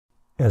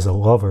As a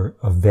lover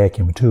of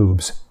vacuum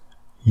tubes,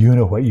 you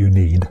know what you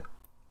need.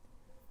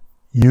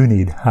 You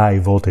need high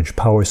voltage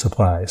power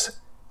supplies,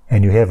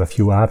 and you have a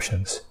few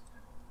options.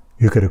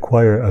 You could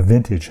acquire a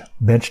vintage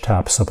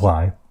benchtop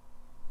supply.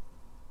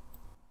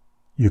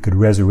 You could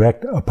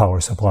resurrect a power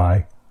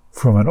supply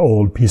from an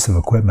old piece of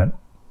equipment.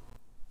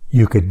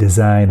 You could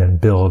design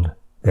and build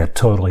that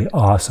totally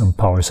awesome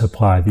power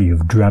supply that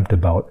you've dreamt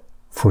about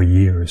for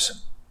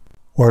years.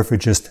 Or for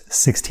just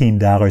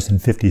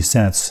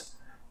 $16.50,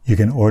 you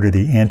can order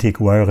the Antique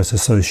Wireless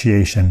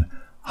Association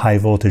High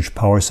Voltage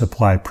Power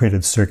Supply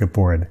printed circuit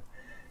board.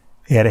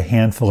 Add a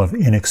handful of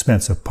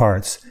inexpensive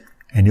parts,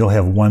 and you'll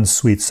have one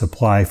sweet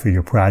supply for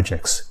your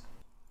projects.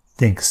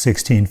 Think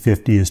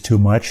 $16.50 is too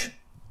much?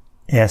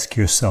 Ask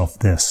yourself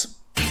this.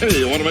 Hey,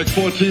 you want to make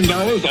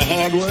 $14 the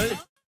hard way?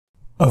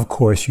 Of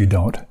course you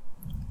don't.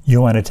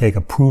 You want to take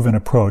a proven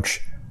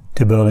approach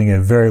to building a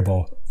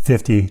variable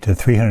 50 to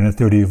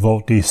 330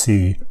 volt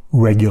DC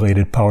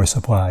regulated power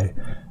supply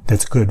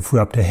that's good for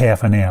up to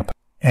half an amp,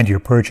 and your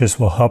purchase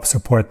will help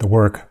support the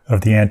work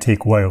of the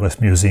Antique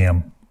Wireless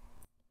Museum.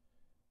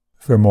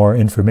 For more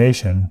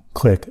information,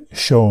 click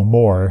Show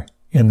More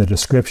in the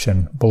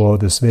description below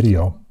this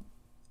video.